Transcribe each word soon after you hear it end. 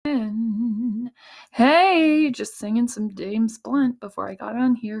Hey, just singing some James Blunt before I got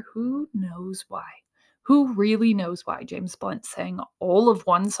on here. Who knows why? Who really knows why James Blunt sang all of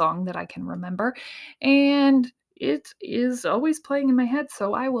one song that I can remember? And it is always playing in my head,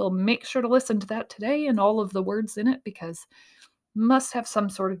 so I will make sure to listen to that today and all of the words in it because must have some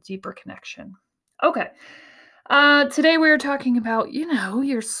sort of deeper connection. Okay. Today we were talking about,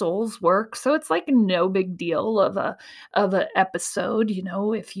 your soul's work. So it's like no big deal of a episode.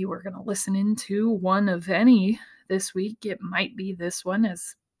 If you were gonna listen into one of any this week, it might be this one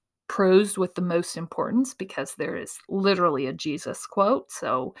as prosed with the most importance because there is literally a Jesus quote.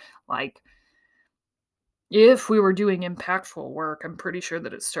 So, like, if we were doing impactful work, I'm pretty sure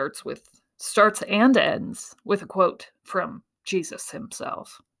that it starts and ends with a quote from Jesus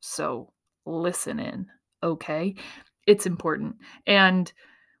himself. So listen in, okay? It's important. And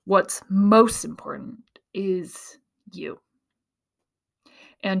what's most important is you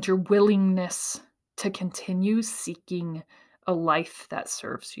and your willingness to continue seeking a life that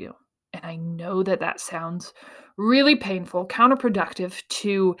serves you. And I know that that sounds really painful, counterproductive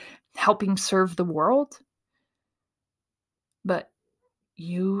to helping serve the world, but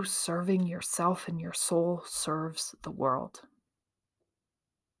you serving yourself and your soul serves the world.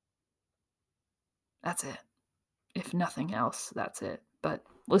 That's it. If nothing else, that's it. But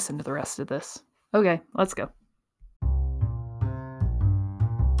listen to the rest of this. Okay, let's go.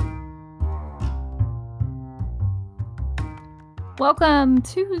 Welcome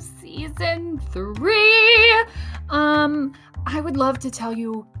to season 3. I would love to tell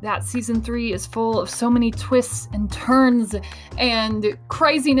you that season 3 is full of so many twists and turns and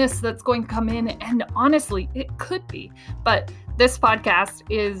craziness that's going to come in, and honestly, it could be. But this podcast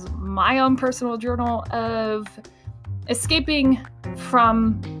is my own personal journal of escaping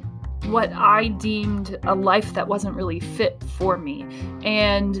from what I deemed a life that wasn't really fit for me.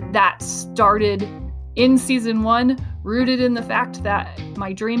 And that started in season 1, rooted in the fact that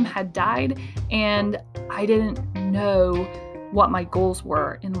my dream had died and I didn't know what my goals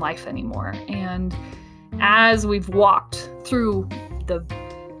were in life anymore. And as we've walked through the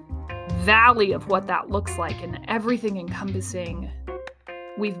valley of what that looks like and everything encompassing,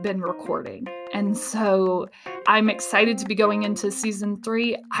 we've been recording. And so I'm excited to be going into season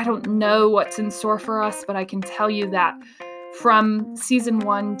 3. I don't know what's in store for us, but I can tell you that from season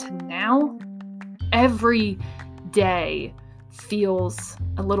 1 to now, every day feels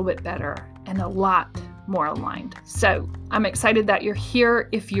a little bit better and a lot more aligned. So I'm excited that you're here.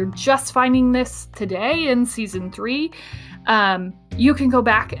 If you're just finding this today in season 3, you can go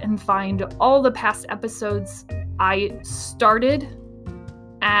back and find all the past episodes. I started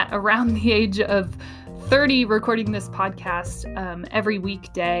at around the age of 30 recording this podcast every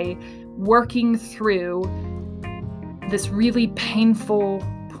weekday, working through this really painful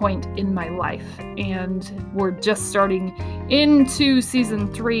point in my life. And we're just starting into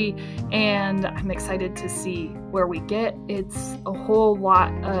season 3, and I'm excited to see where we get. It's a whole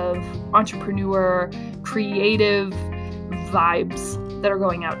lot of entrepreneur, creative vibes that are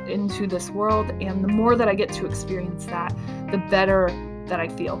going out into this world. And the more that I get to experience that, the better that I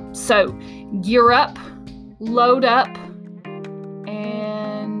feel. So gear up, load up,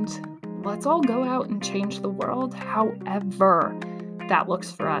 and let's all go out and change the world however that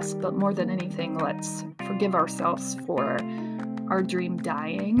looks for us. But more than anything, let's forgive ourselves for our dream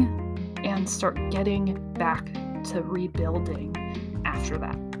dying and start getting back to rebuilding after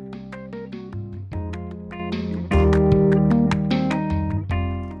that.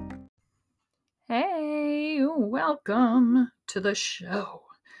 Hey, welcome to the show.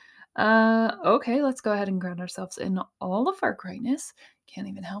 Okay, let's go ahead and ground ourselves in all of our greatness. Can't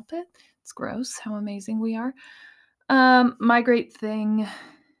even help it. It's gross how amazing we are. My great thing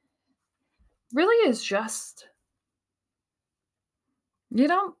really is just,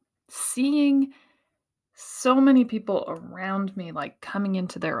 seeing so many people around me like coming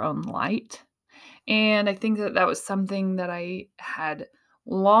into their own light. And I think that that was something that I had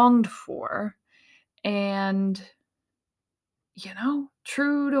longed for. And,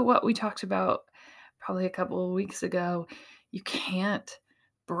 true to what we talked about probably a couple of weeks ago, you can't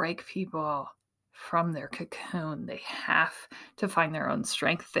break people from their cocoon. They have to find their own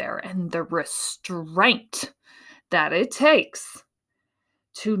strength there. And the restraint that it takes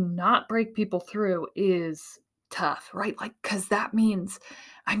to not break people through is tough, right? Like, because that means,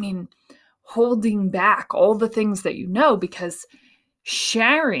 holding back all the things that you know, because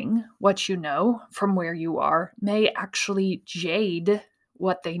sharing what you know from where you are may actually jade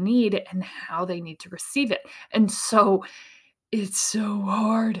what they need and how they need to receive it. And so it's so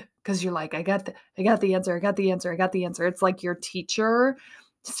hard because you're like, I got the answer. It's like your teacher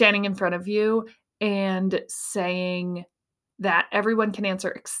standing in front of you and saying that everyone can answer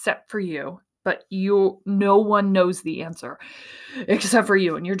except for you, but no one knows the answer except for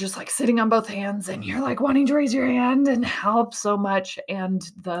you, and you're just, like, sitting on both hands, and you're, like, wanting to raise your hand and help so much,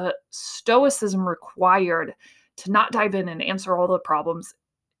 and the stoicism required to not dive in and answer all the problems,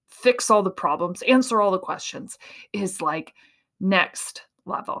 fix all the problems, answer all the questions is, like, next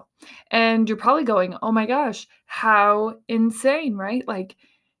level. And you're probably going, "Oh my gosh, how insane," right? Like,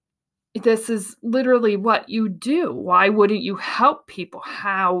 this is literally what you do. Why wouldn't you help people?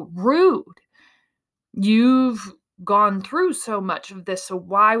 How rude. You've gone through so much of this, so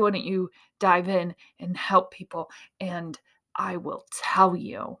why wouldn't you dive in and help people? And I will tell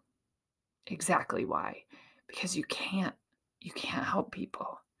you exactly why. Because you can't. You can't help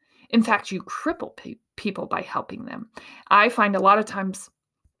people. In fact, you cripple people by helping them. I find a lot of times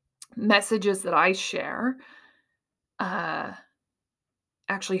messages that I share uh,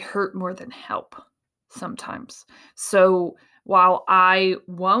 actually hurt more than help sometimes. So while I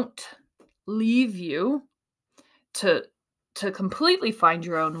won't leave you to completely find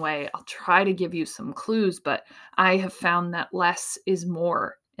your own way, I'll try to give you some clues, but I have found that less is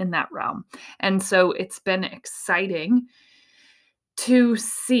more in that realm. And so it's been exciting to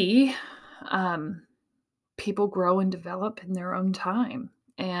see um, people grow and develop in their own time.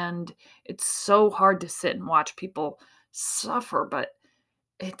 And it's so hard to sit and watch people suffer, but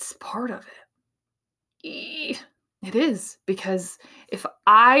it's part of it. It is, because if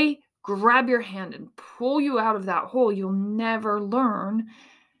I grab your hand and pull you out of that hole, you'll never learn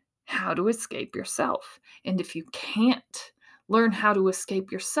how to escape yourself. And if you can't learn how to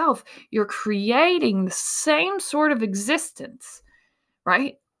escape yourself, you're creating the same sort of existence,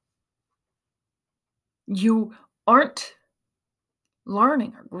 right? You aren't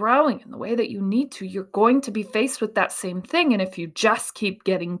learning or growing in the way that you need to. You're going to be faced with that same thing. And if you just keep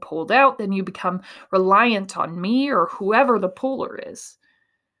getting pulled out, then you become reliant on me or whoever the puller is.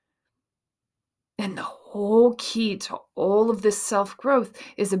 And the whole key to all of this self-growth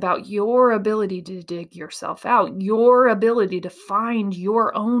is about your ability to dig yourself out, your ability to find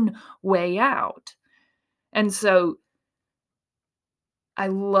your own way out. And so I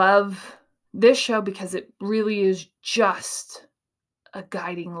love this show because it really is just a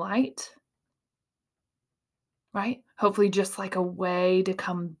guiding light, right? Hopefully just like a way to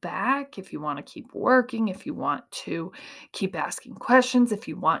come back if you want to keep working, if you want to keep asking questions, if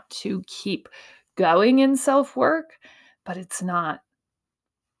you want to keep going in self-work, but it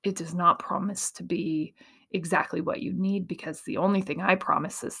does not promise to be exactly what you need, because the only thing I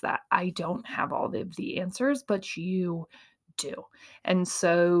promise is that I don't have all of the answers, but you do. And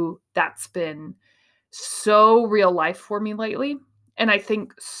so that's been so real life for me lately. And I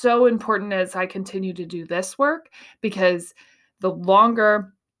think so important as I continue to do this work, because the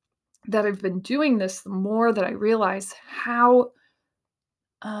longer that I've been doing this, the more that I realize how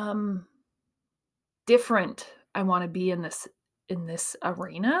um, different I want to be in this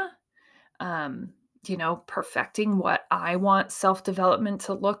arena. Um, perfecting what I want self-development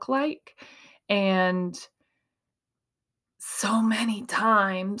to look like. And so many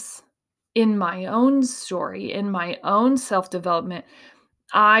times in my own story, in my own self-development,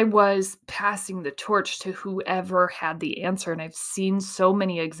 I was passing the torch to whoever had the answer, and I've seen so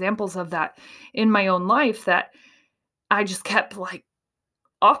many examples of that in my own life that I just kept, like,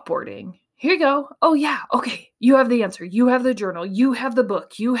 offboarding. "Here you go. Oh, yeah, okay, you have the answer. You have the journal. You have the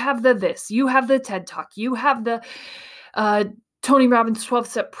book. You have the this. You have the TED Talk. You have the, uh, Tony Robbins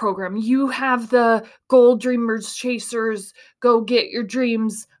 12-step program. You have the Goal Dreamers Chasers, go get your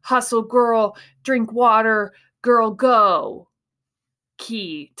dreams, hustle, girl, drink water, girl, go."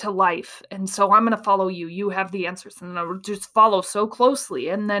 Key to life. And so I'm going to follow you. You have the answers. And I would just follow so closely.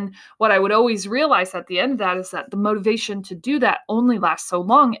 And then what I would always realize at the end of that is that the motivation to do that only lasts so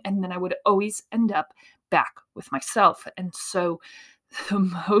long. And then I would always end up back with myself. And so the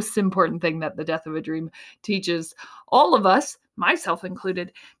most important thing that the Death of a Dream teaches all of us, myself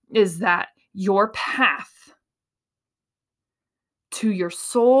included, is that your path to your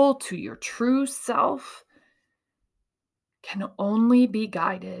soul, to your true self, can only be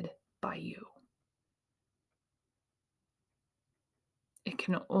guided by you. It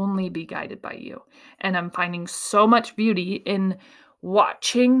can only be guided by you. And I'm finding so much beauty in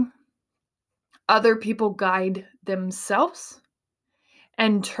watching other people guide themselves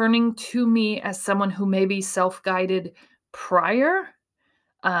and turning to me as someone who may be self-guided prior,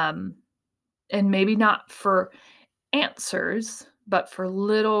 um, and maybe not for answers, but for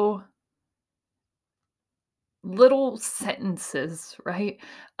little sentences, right,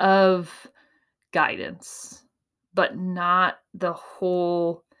 of guidance, but not the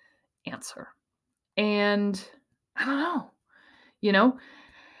whole answer. And I don't know, you know,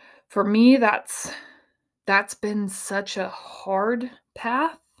 for me, that's been such a hard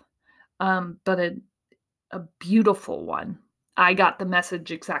path, but a beautiful one. I got the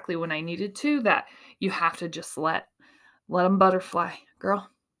message exactly when I needed to, that you have to just let them butterfly, girl.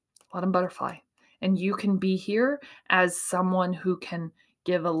 Let them butterfly. And you can be here as someone who can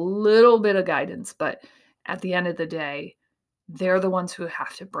give a little bit of guidance, but at the end of the day, they're the ones who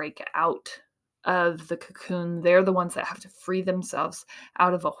have to break out of the cocoon. They're the ones that have to free themselves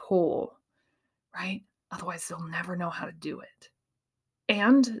out of a hole, right? Otherwise, they'll never know how to do it.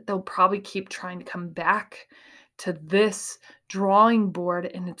 And they'll probably keep trying to come back to this drawing board,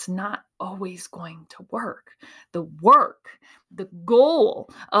 and it's not always going to work. The goal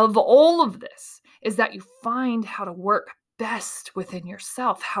of all of this is that you find how to work best within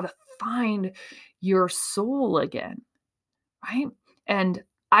yourself, how to find your soul again, right? And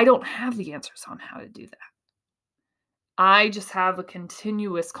I don't have the answers on how to do that. I just have a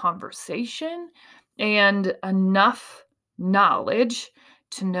continuous conversation and enough knowledge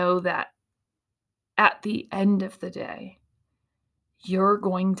to know that at the end of the day, you're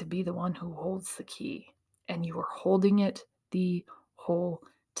going to be the one who holds the key, and you are holding it the whole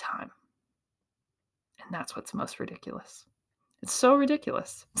time. And that's what's most ridiculous. It's so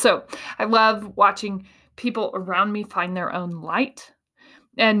ridiculous. So I love watching people around me find their own light,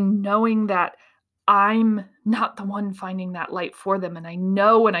 and knowing that I'm not the one finding that light for them. And I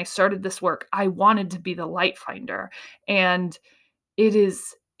know when I started this work, I wanted to be the light finder. And it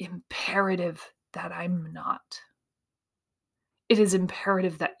is imperative that I'm not. It is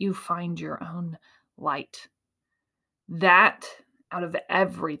imperative that you find your own light. That, out of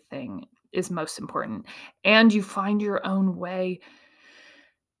everything, is most important. And you find your own way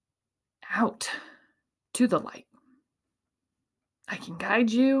out to the light. I can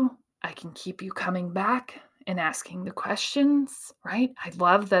guide you. I can keep you coming back and asking the questions, right? I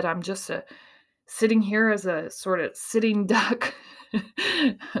love that I'm just sitting here as a sort of sitting duck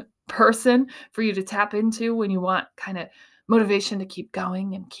person for you to tap into when you want kind of motivation to keep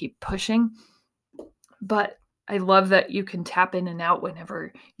going and keep pushing. But I love that you can tap in and out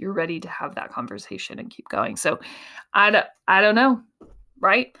whenever you're ready to have that conversation and keep going. So I don't know,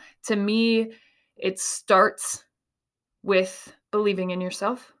 right? To me, it starts with believing in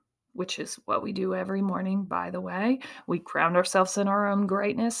yourself, which is what we do every morning, by the way. We ground ourselves in our own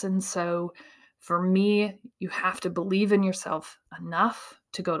greatness. And so for me, you have to believe in yourself enough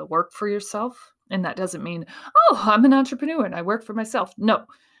to go to work for yourself. And that doesn't mean, oh, I'm an entrepreneur and I work for myself. No,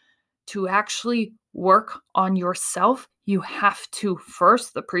 to actually work on yourself, you have to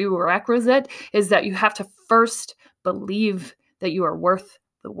first, the prerequisite is that you have to first believe that you are worth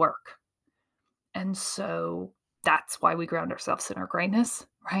the work. And so that's why we ground ourselves in our greatness,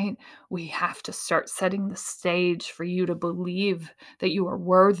 right? We have to start setting the stage for you to believe that you are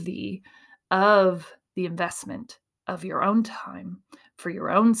worthy of the investment of your own time, for your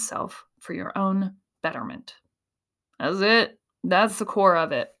own self, for your own betterment. That's it. That's the core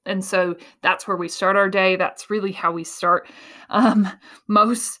of it. And so that's where we start our day. That's really how we start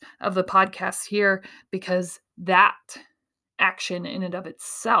most of the podcasts here, because that action in and of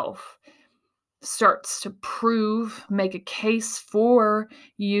itself starts to make a case for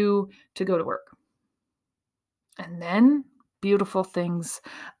you to go to work. And then beautiful things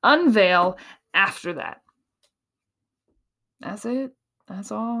unveil after that. That's it.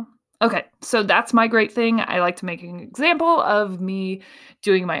 That's all. Okay, so that's my great thing. I like to make an example of me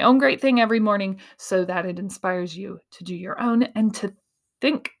doing my own great thing every morning so that it inspires you to do your own and to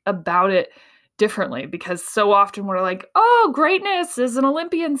think about it differently, because so often we're like, oh, greatness is an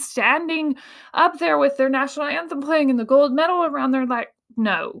Olympian standing up there with their national anthem playing and the gold medal around their neck.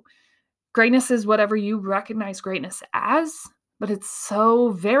 No, greatness is whatever you recognize greatness as. But it's so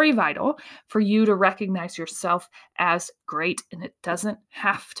very vital for you to recognize yourself as great, and it doesn't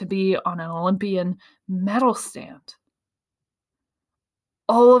have to be on an Olympian medal stand.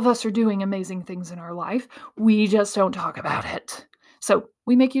 All of us are doing amazing things in our life. We just don't talk about it. So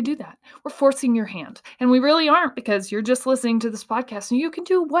we make you do that. We're forcing your hand. And we really aren't, because you're just listening to this podcast and you can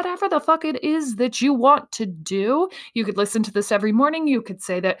do whatever the fuck it is that you want to do. You could listen to this every morning. You could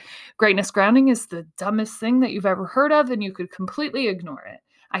say that greatness grounding is the dumbest thing that you've ever heard of, and you could completely ignore it.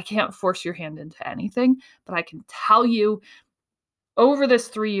 I can't force your hand into anything, but I can tell you over this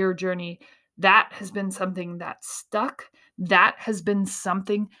 3-year journey, that has been something that stuck. That has been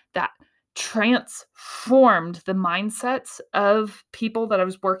something that transformed the mindsets of people that I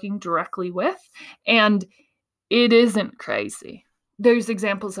was working directly with. And it isn't crazy. There's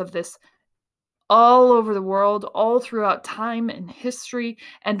examples of this all over the world, all throughout time and history.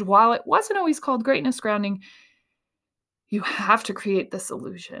 And while it wasn't always called greatness grounding, you have to create this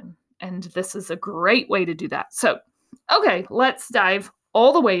illusion. And this is a great way to do that. So, okay, let's dive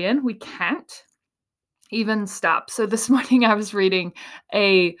all the way in. We can't even stop. So this morning I was reading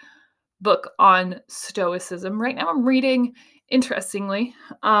a book on Stoicism. Right now I'm reading, interestingly,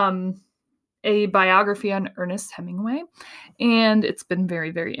 a biography on Ernest Hemingway, and it's been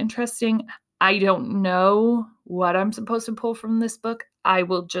very, very interesting. I don't know what I'm supposed to pull from this book. I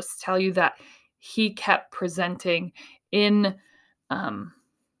will just tell you that he kept presenting in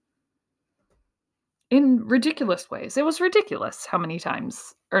ridiculous ways. It was ridiculous how many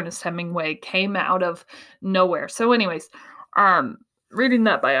times Ernest Hemingway came out of nowhere. So anyways, reading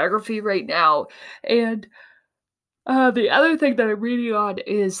that biography right now, and the other thing that I'm reading on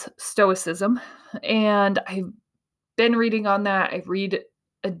is Stoicism, and I've been reading on that. I read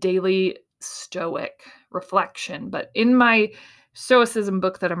a daily Stoic reflection, but in my Stoicism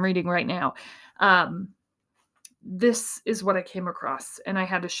book that I'm reading right now, this is what I came across, and I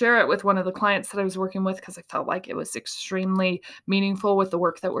had to share it with one of the clients that I was working with because I felt like it was extremely meaningful with the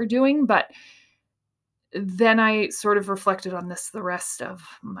work that we're doing. But then I sort of reflected on this the rest of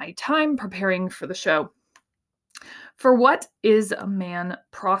my time preparing for the show. For what is a man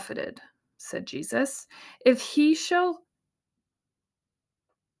profited, said Jesus, if he shall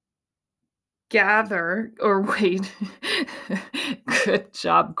gather, or wait, good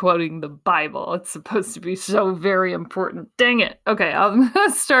job quoting the Bible. It's supposed to be so very important. Dang it. Okay,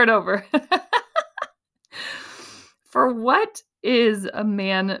 I'll start over. For what is a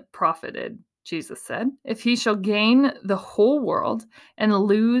man profited, Jesus said, if he shall gain the whole world and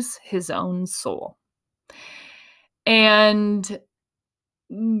lose his own soul? And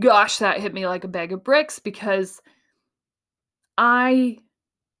gosh, that hit me like a bag of bricks, because I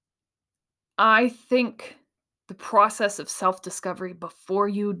think the process of self-discovery before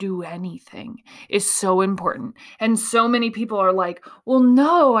you do anything is so important. And so many people are like, well,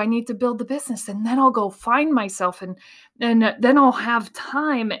 no, I need to build the business and then I'll go find myself and then I'll have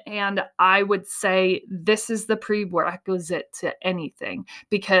time. And I would say this is the prerequisite to anything,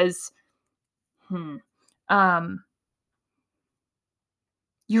 because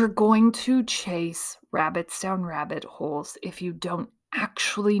you're going to chase rabbits down rabbit holes if you don't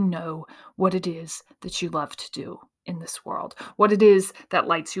actually know what it is that you love to do in this world, what it is that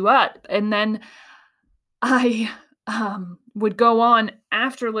lights you up. And then I would go on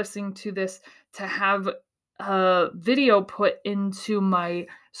after listening to this to have a video put into my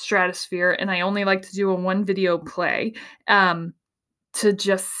stratosphere, and I only like to do a one video play to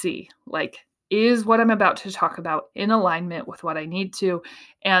just see, like, is what I'm about to talk about in alignment with what I need to?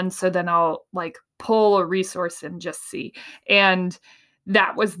 And so then I'll like pull a resource and just see. And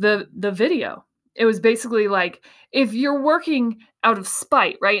that was the video. It was basically like, if you're working out of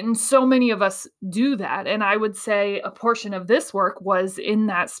spite, right? And so many of us do that. And I would say a portion of this work was in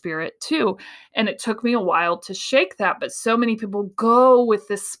that spirit too. And it took me a while to shake that. But so many people go with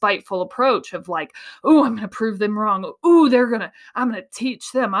this spiteful approach of like, oh, I'm going to prove them wrong. Oh, I'm going to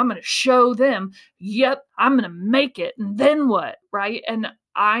teach them. I'm going to show them. Yep, I'm going to make it. And then what? Right. And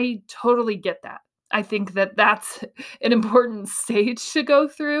I totally get that. I think that that's an important stage to go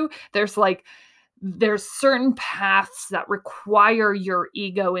through. There's certain paths that require your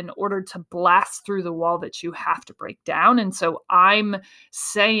ego in order to blast through the wall that you have to break down. And so I'm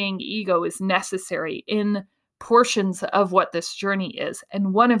saying ego is necessary in portions of what this journey is.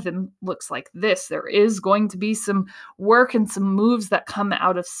 And one of them looks like this. There is going to be some work and some moves that come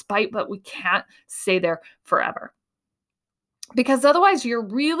out of spite, but we can't stay there forever. Because otherwise you're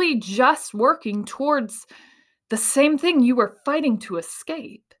really just working towards the same thing you were fighting to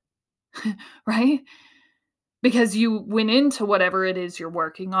escape. Right? Because you went into whatever it is you're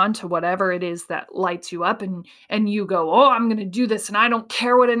working on, to whatever it is that lights you up, and you go, oh, I'm going to do this and I don't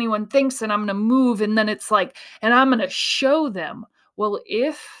care what anyone thinks and I'm going to move. And then it's like, and I'm going to show them. Well,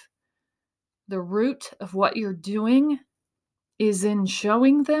 if the root of what you're doing is in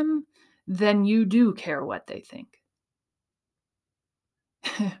showing them, then you do care what they think.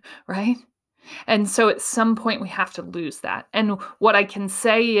 Right? And so at some point we have to lose that. And what I can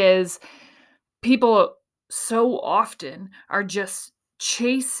say is people so often are just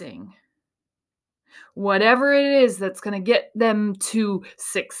chasing whatever it is that's going to get them to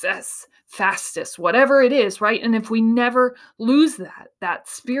success fastest, whatever it is, right? And if we never lose that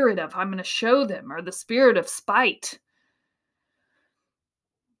spirit of I'm going to show them, or the spirit of spite,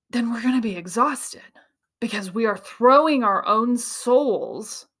 then we're going to be exhausted, because we are throwing our own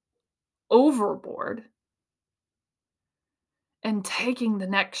souls overboard and taking the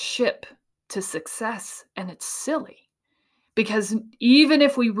next ship to success, and it's silly. Because even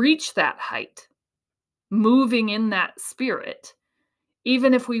if we reach that height, moving in that spirit,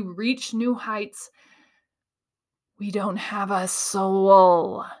 even if we reach new heights, we don't have a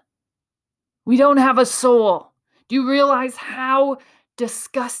soul. We don't have a soul. Do you realize how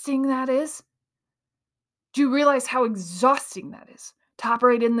disgusting that is? Do you realize how exhausting that is to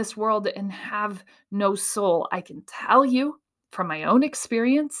operate in this world and have no soul? I can tell you from my own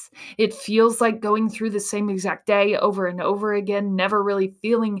experience, it feels like going through the same exact day over and over again, never really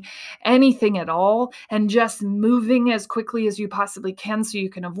feeling anything at all, and just moving as quickly as you possibly can so you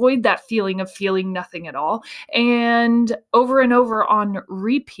can avoid that feeling of feeling nothing at all. And over on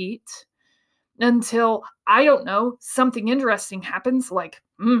repeat until, I don't know, something interesting happens, like,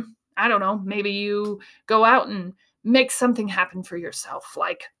 I don't know, maybe you go out and make something happen for yourself,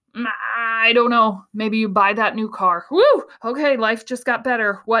 like, I don't know, maybe you buy that new car. Woo! Okay, life just got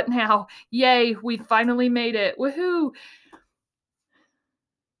better. What now? Yay, we finally made it. Woohoo!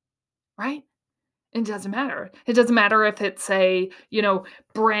 Right? It doesn't matter. It doesn't matter if it's a,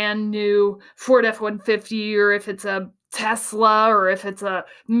 brand new Ford F-150, or if it's a Tesla, or if it's a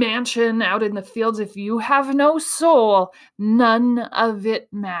mansion out in the fields. If you have no soul, none of it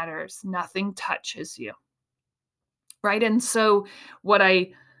matters. Nothing touches you. Right? And so what I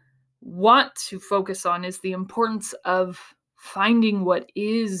want to focus on is the importance of finding what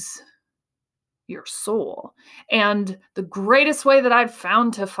is your soul. And the greatest way that I've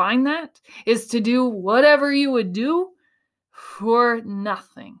found to find that is to do whatever you would do for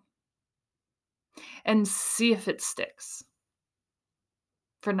nothing and see if it sticks.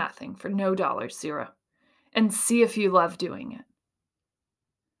 For nothing, for no dollars, zero. And see if you love doing it.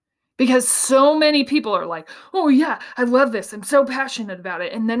 Because so many people are like, oh yeah, I love this. I'm so passionate about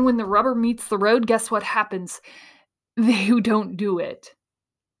it. And then when the rubber meets the road, guess what happens? They don't do it.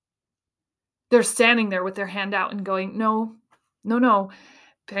 They're standing there with their hand out and going, no,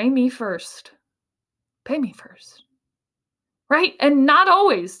 pay me first. Pay me first. Right? And not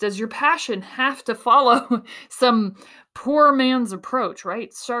always does your passion have to follow some poor man's approach,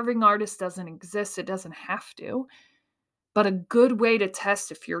 right? Starving artist doesn't exist. It doesn't have to. But a good way to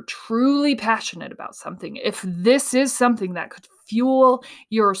test if you're truly passionate about something, if this is something that could fuel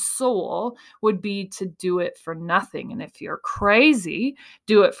your soul, would be to do it for nothing. And if you're crazy,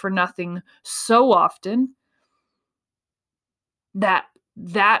 do it for nothing so often that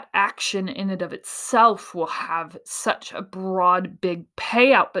action in and of itself will have such a broad, big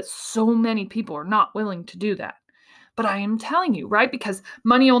payout. But so many people are not willing to do that. But I am telling you, right? Because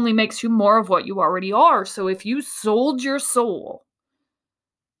money only makes you more of what you already are. So if you sold your soul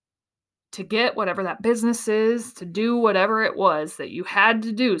to get whatever that business is, to do whatever it was that you had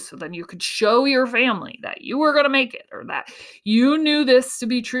to do, so then you could show your family that you were going to make it, or that you knew this to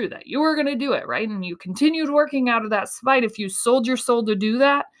be true, that you were going to do it, right? And you continued working out of that spite. If you sold your soul to do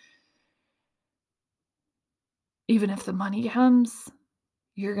that, even if the money comes,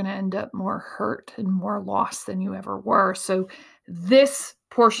 you're going to end up more hurt and more lost than you ever were. So this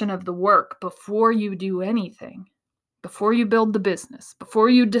portion of the work, before you do anything, before you build the business, before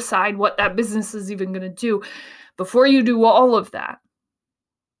you decide what that business is even going to do, before you do all of that,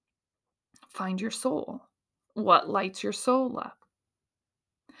 find your soul. What lights your soul up?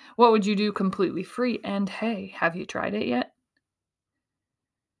 What would you do completely free? And hey, have you tried it yet?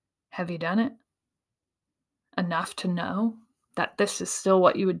 Have you done it? Enough to know that this is still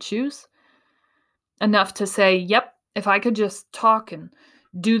what you would choose? Enough to say, yep, if I could just talk and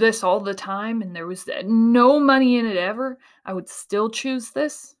do this all the time and there was no money in it ever, I would still choose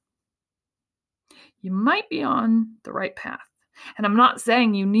this? You might be on the right path. And I'm not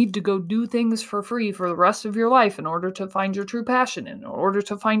saying you need to go do things for free for the rest of your life in order to find your true passion, in order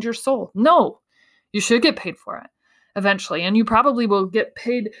to find your soul. No, you should get paid for it eventually. And you probably will get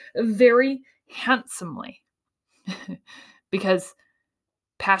paid very handsomely because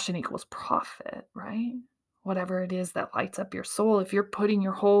passion equals profit, right? Whatever it is that lights up your soul, if you're putting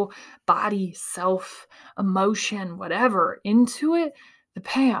your whole body, self, emotion, whatever into it, the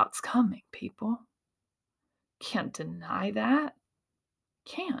payout's coming, people. Can't deny that.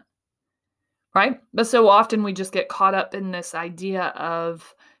 Can't. Right? But so often we just get caught up in this idea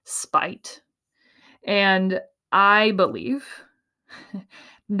of spite. And I believe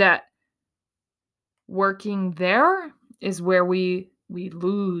that working there is where we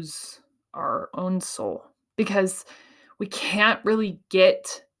lose our own soul, because we can't really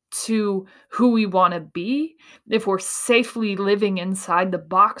get to who we want to be if we're safely living inside the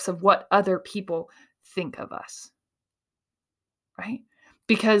box of what other people think of us, right?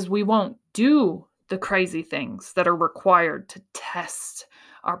 Because we won't do the crazy things that are required to test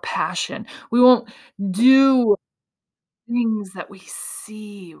our passion. We won't do things that we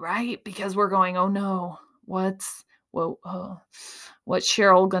see, right? Because we're going, "Oh, no. Well, what's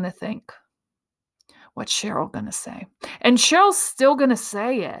Cheryl gonna think? What's Cheryl gonna say?" And Cheryl's still gonna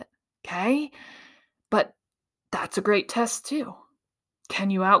say it, okay? But that's a great test too. Can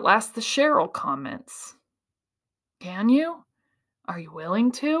you outlast the Cheryl comments? Can you? Are you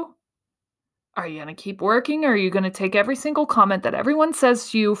willing to? Are you gonna keep working, or are you gonna take every single comment that everyone says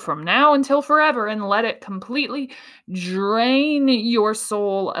to you from now until forever and let it completely drain your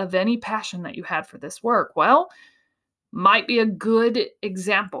soul of any passion that you had for this work? Well, might be a good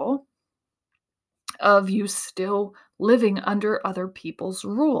example of you still living under other people's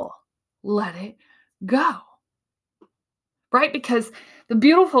rule. Let it go. Right? Because the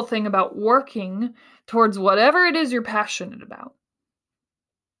beautiful thing about working towards whatever it is you're passionate about,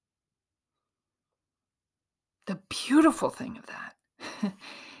 the beautiful thing of that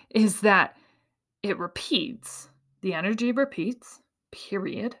is that it repeats. The energy repeats,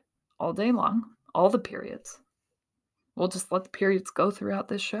 period, all day long, all the periods. We'll just let the periods go throughout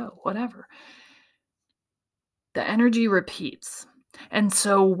this show, whatever. The energy repeats. And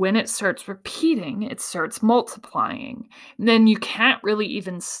so when it starts repeating, it starts multiplying. And then you can't really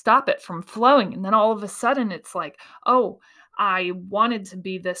even stop it from flowing. And then all of a sudden it's like, oh, I wanted to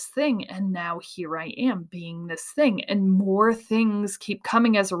be this thing. And now here I am being this thing. And more things keep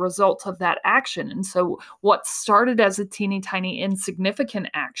coming as a result of that action. And so what started as a teeny tiny insignificant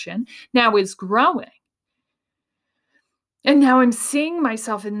action now is growing. And now I'm seeing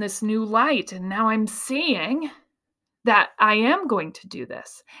myself in this new light. And now I'm seeing that I am going to do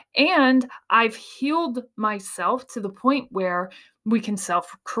this. And I've healed myself to the point where we can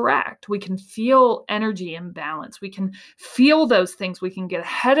self-correct. We can feel energy imbalance. We can feel those things. We can get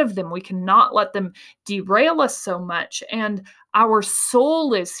ahead of them. We cannot let them derail us so much. And our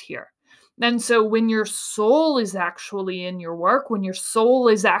soul is here. And so when your soul is actually in your work, when your soul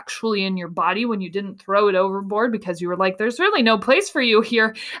is actually in your body, when you didn't throw it overboard because you were like, there's really no place for you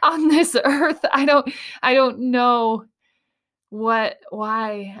here on this earth. I don't know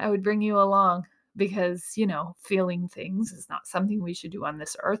why I would bring you along, because, feeling things is not something we should do on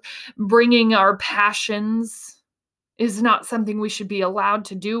this earth. Bringing our passions is not something we should be allowed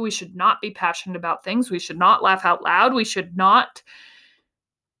to do. We should not be passionate about things. We should not laugh out loud. We should not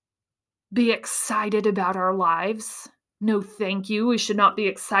be excited about our lives. No, thank you. We should not be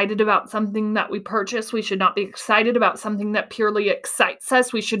excited about something that we purchase. We should not be excited about something that purely excites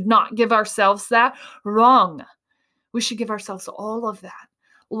us. We should not give ourselves that. Wrong. We should give ourselves all of that.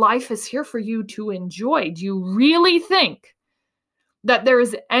 Life is here for you to enjoy. Do you really think that there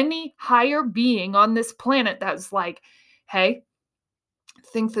is any higher being on this planet that's like, hey, I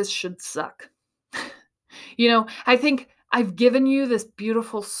think this should suck? I think I've given you this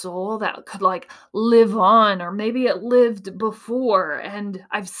beautiful soul that could live on, or maybe it lived before, and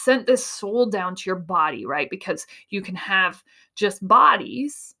I've sent this soul down to your body, right? Because you can have just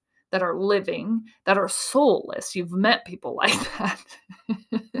bodies that are living, that are soulless. You've met people like that.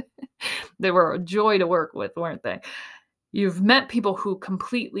 They were a joy to work with, weren't they? You've met people who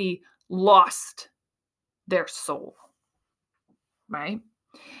completely lost their soul, right?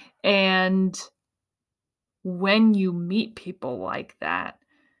 And when you meet people like that,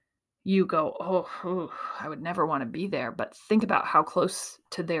 you go, oh, I would never want to be there. But think about how close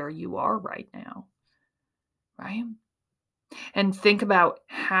to there you are right now, right? And think about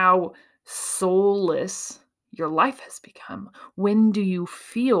how soulless your life has become. When do you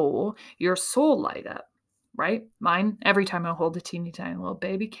feel your soul light up? Right? Mine, every time I hold a teeny tiny little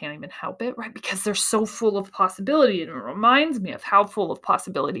baby, can't even help it, right? Because they're so full of possibility. And it reminds me of how full of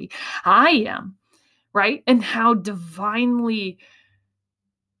possibility I am, right? And how divinely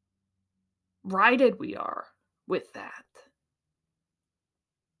righted we are with that.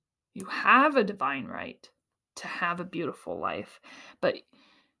 You have a divine right to have a beautiful life, but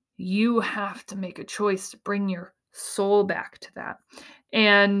you have to make a choice to bring your soul back to that.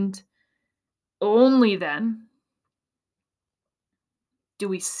 And only then do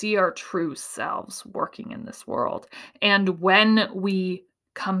we see our true selves working in this world. And when we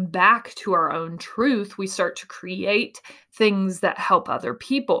come back to our own truth, we start to create things that help other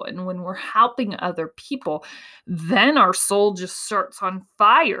people. And when we're helping other people, then our soul just starts on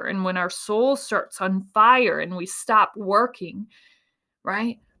fire. And when our soul starts on fire and we stop working,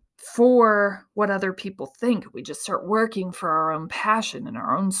 right, for what other people think, we just start working for our own passion and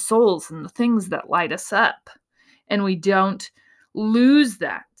our own souls and the things that light us up. And we don't lose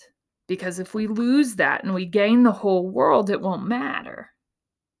that, because if we lose that and we gain the whole world, it won't matter,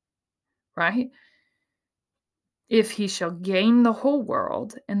 right? If he shall gain the whole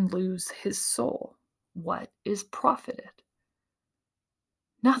world and lose his soul, what is profited?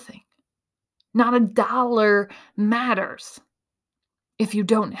 Nothing. Not a dollar matters if you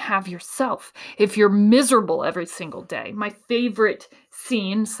don't have yourself, if you're miserable every single day. My favorite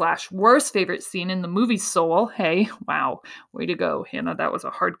scene / worst favorite scene in the movie Soul. Hey, wow, way to go, Hannah. That was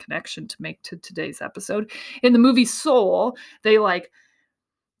a hard connection to make to today's episode. In the movie Soul,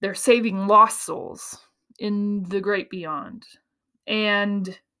 they're saving lost souls in the great beyond.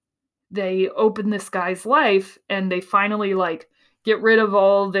 And they open this guy's life and they finally get rid of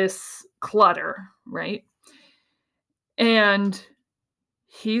all this clutter, right? And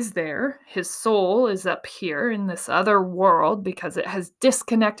he's there. His soul is up here in this other world because it has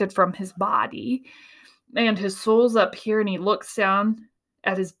disconnected from his body. And his soul's up here and he looks down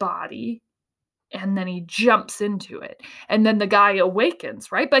at his body and then he jumps into it. And then the guy awakens,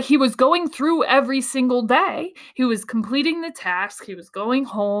 right? But he was going through every single day. He was completing the task. He was going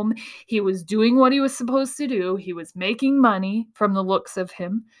home. He was doing what he was supposed to do. He was making money from the looks of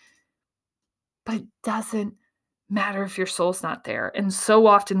him. But it doesn't matter if your soul's not there. And so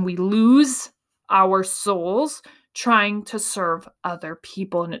often we lose our souls trying to serve other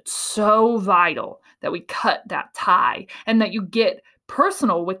people. And it's so vital that we cut that tie and that you get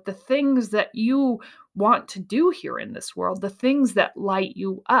personal with the things that you want to do here in this world, the things that light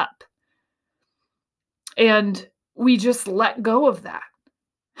you up. And we just let go of that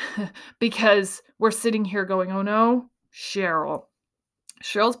because we're sitting here going, oh no, Cheryl's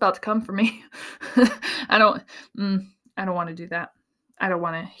about to come for me. I don't want to do that. I don't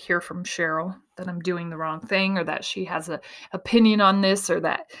want to hear from Cheryl that I'm doing the wrong thing or that she has an opinion on this or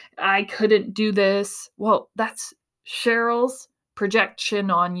that I couldn't do this. Well, that's Cheryl's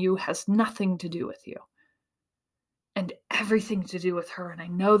projection on you has nothing to do with you and everything to do with her. And I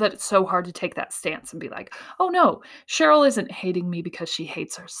know that it's so hard to take that stance and be like, oh no, Cheryl isn't hating me because she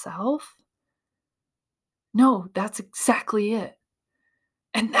hates herself. No, that's exactly it.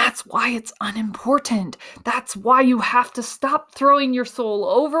 And that's why it's unimportant. That's why you have to stop throwing your soul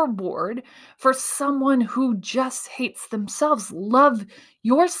overboard for someone who just hates themselves. Love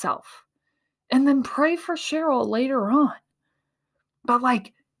yourself. And then pray for Cheryl later on. But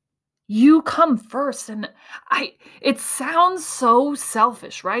you come first. And it sounds so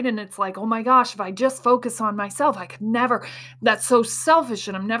selfish, right? And it's like, oh my gosh, if I just focus on myself, I could never, that's so selfish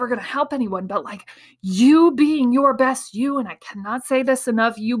and I'm never going to help anyone. But you being your best you, and I cannot say this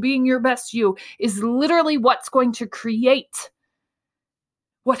enough, you being your best you is literally what's going to create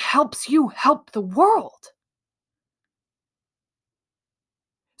what helps you help the world.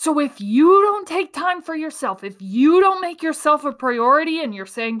 So if you don't take time for yourself, if you don't make yourself a priority and you're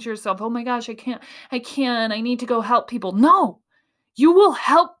saying to yourself, oh my gosh, I need to go help people. No, you will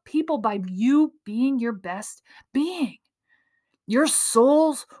help people by you being your best being. Your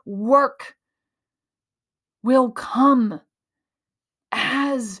soul's work will come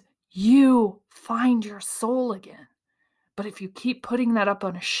as you find your soul again. But if you keep putting that up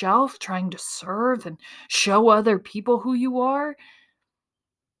on a shelf, trying to serve and show other people who you are,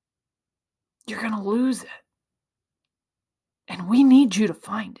 you're going to lose it. And we need you to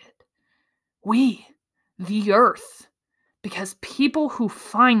find it. We, the earth, because people who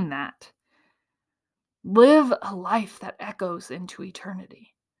find that live a life that echoes into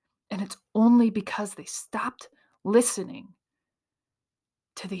eternity. And it's only because they stopped listening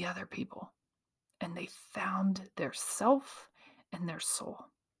to the other people and they found their self and their soul.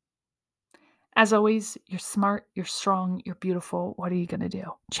 As always, you're smart, you're strong, you're beautiful. What are you going to do?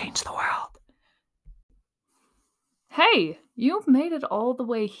 Change the world. Hey, you've made it all the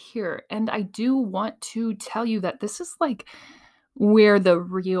way here. And I do want to tell you that this is where the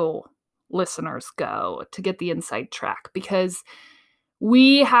real listeners go to get the inside track, because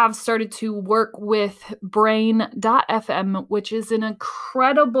we have started to work with Brain.fm, which is an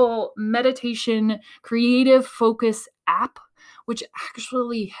incredible meditation creative focus app, which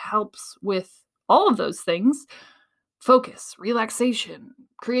actually helps with all of those things. Focus, relaxation,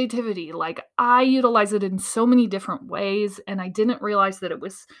 creativity. I utilize it in so many different ways, and I didn't realize that it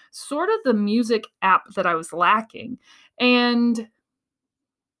was sort of the music app that I was lacking. And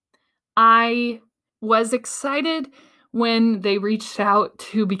I was excited when they reached out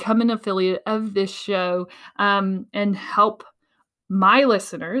to become an affiliate of this show and help my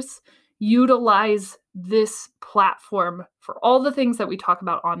listeners utilize this platform for all the things that we talk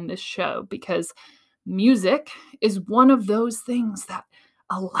about on this show, because music is one of those things that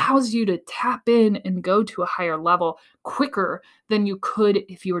allows you to tap in and go to a higher level quicker than you could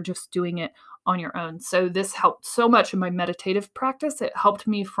if you were just doing it on your own. So this helped so much in my meditative practice. It helped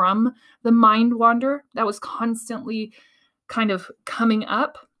me from the mind wander that was constantly kind of coming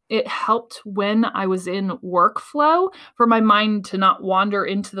up. It helped when I was in workflow for my mind to not wander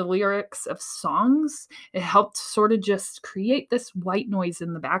into the lyrics of songs. It helped sort of just create this white noise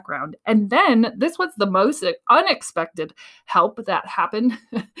in the background. And then this was the most unexpected help that happened.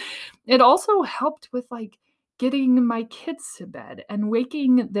 It also helped with like getting my kids to bed and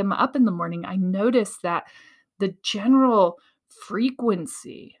waking them up in the morning. I noticed that the general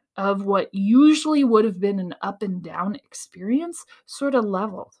frequency of what usually would have been an up and down experience sort of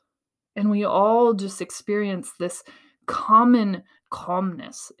leveled. And we all just experience this common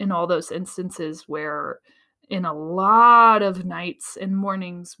calmness in all those instances where in a lot of nights and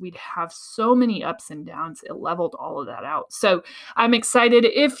mornings we'd have so many ups and downs. It leveled all of that out. So I'm excited.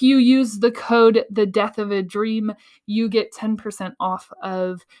 If you use the code The Death of a Dream, you get 10% off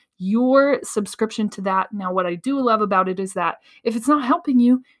of your subscription to that. Now, what I do love about it is that if it's not helping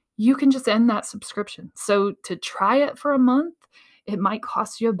you, you can just end that subscription. So to try it for a month, it might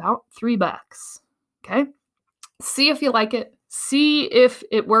cost you about $3. Okay. See if you like it. See if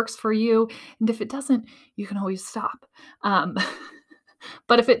it works for you. And if it doesn't, you can always stop.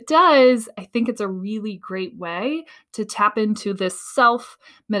 But if it does, I think it's a really great way to tap into this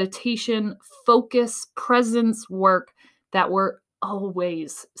self-meditation, focus, presence work that we're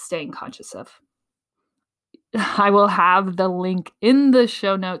always staying conscious of. I will have the link in the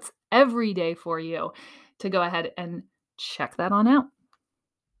show notes every day for you to go ahead and check that on out.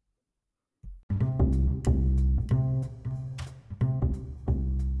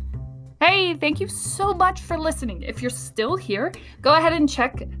 Hey, thank you so much for listening. If you're still here, go ahead and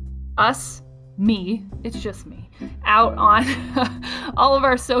check it's just me, out on all of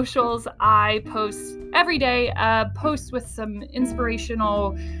our socials. I post every day, post with some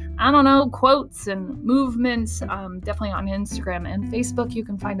inspirational, quotes and movements, definitely on Instagram and Facebook. You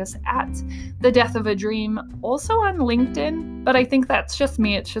can find us at The Death of a Dream, also on LinkedIn, but I think that's just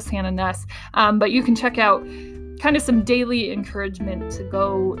me. It's just Hannah Nuss. But you can check out kind of some daily encouragement to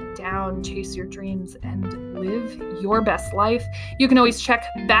go down, chase your dreams, and live your best life. You can always check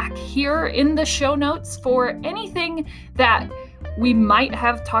back here in the show notes for anything that we might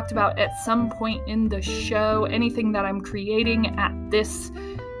have talked about at some point in the show, anything that I'm creating at this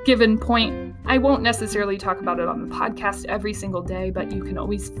given point. I won't necessarily talk about it on the podcast every single day, but you can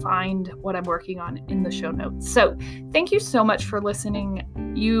always find what I'm working on in the show notes. So thank you so much for listening.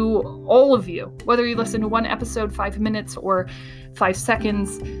 All of you, whether you listen to one episode, 5 minutes or 5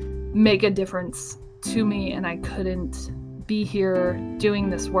 seconds, make a difference to me. And I couldn't be here doing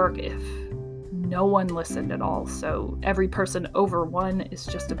this work if no one listened at all. So every person over one is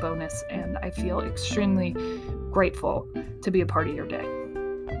just a bonus. And I feel extremely grateful to be a part of your day.